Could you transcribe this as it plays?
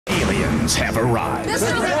aliens have arrived.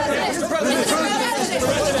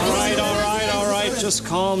 All right, just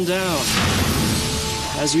calm down.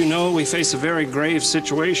 As you know, we face a very grave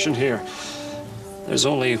situation here. There's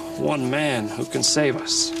only one man who can save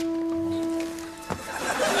us.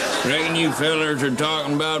 Reckon you fellers are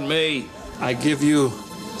talking about me? I give you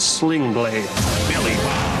slingblade. Billy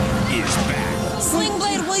Bob is back.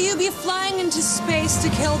 Slingblade, will you be flying into space to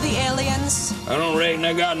kill the aliens? I don't reckon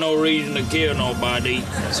I got no reason to kill nobody.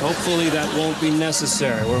 So hopefully that won't be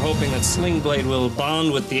necessary. We're hoping that Slingblade will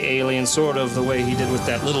bond with the alien sort of the way he did with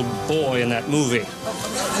that little boy in that movie.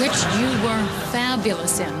 Which you were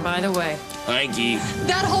fabulous in, by the way. Thank you.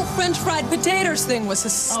 That whole French fried potatoes thing was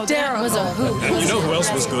hysterical. Oh, that was a hoot. And you know who else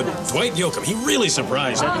was good? Dwight Yoakam. He really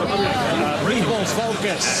surprised everybody. People,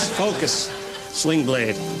 focus.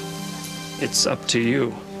 Slingblade, it's up to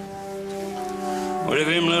you. What if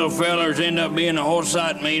them little fellers end up being a whole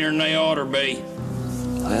sight meaner than they ought to be?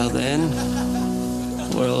 Well, then,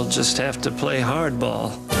 we'll just have to play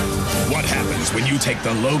hardball. What happens when you take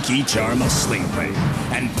the low-key charm of Slingblade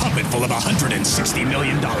and pump it full of $160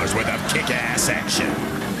 million worth of kick-ass action?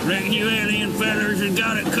 Reckon you alien fellers have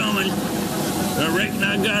got it coming. I reckon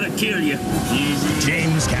I gotta kill you.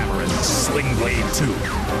 James Cameron's Slingblade 2,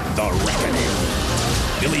 The Reckoning.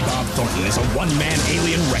 Billy Bob Thornton is a one-man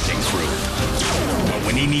alien wrecking crew. But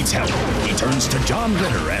when he needs help, he turns to John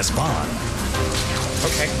Ritter as Bond.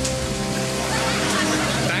 Okay.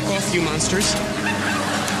 Back off, you monsters.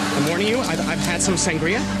 I'm warning you, I've had some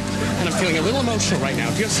sangria, and I'm feeling a little emotional right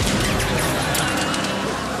now. Just...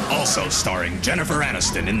 Also starring Jennifer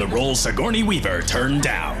Aniston in the role Sigourney Weaver turned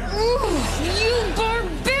down. Ooh, you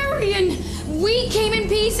barbarian! We came in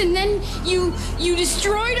peace, and then you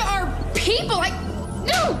destroyed our people.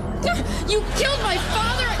 No! You killed my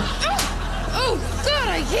father! Oh, God,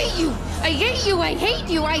 I hate you! I hate you! I hate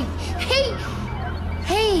you! I hate...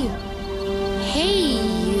 Hey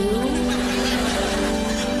you.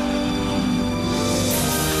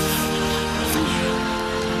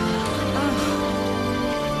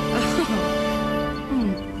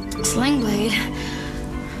 Slingblade,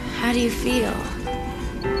 how do you feel?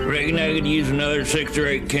 Reckon I could use another 6 or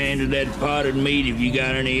 8 cans of that potted meat if you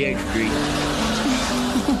got any extra.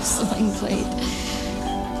 Slingblade,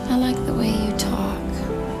 I like the way you talk.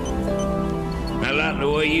 I like the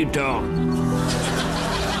way you talk.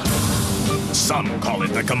 Some call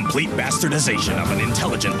it the complete bastardization of an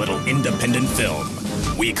intelligent little independent film.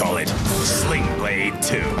 We call it Slingblade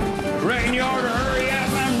 2. Reckon you ought to hurry up.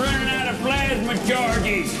 I'm running out of plasma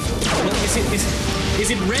charges. Well, is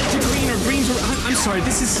it red to green or green to... I'm sorry,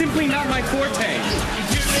 this is simply not my forte.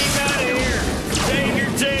 You should leave out of here. Save your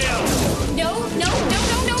tail. No.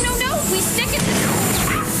 We stick it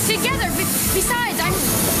together. Besides, I'm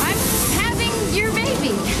having your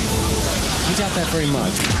baby. I doubt that very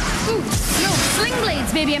much. Ooh, no,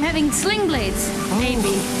 slingblades, baby. I'm having slingblades,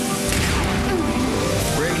 baby.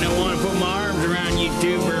 Reckon I want to put my arms around you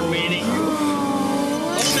two for a minute.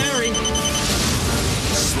 Oh, Mary.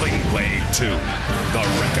 Slingblade 2, The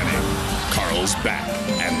Reckoning. Carl's back,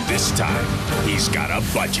 and this time, he's got a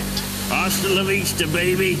budget. Hasta la vista,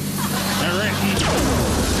 baby. I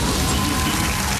reckon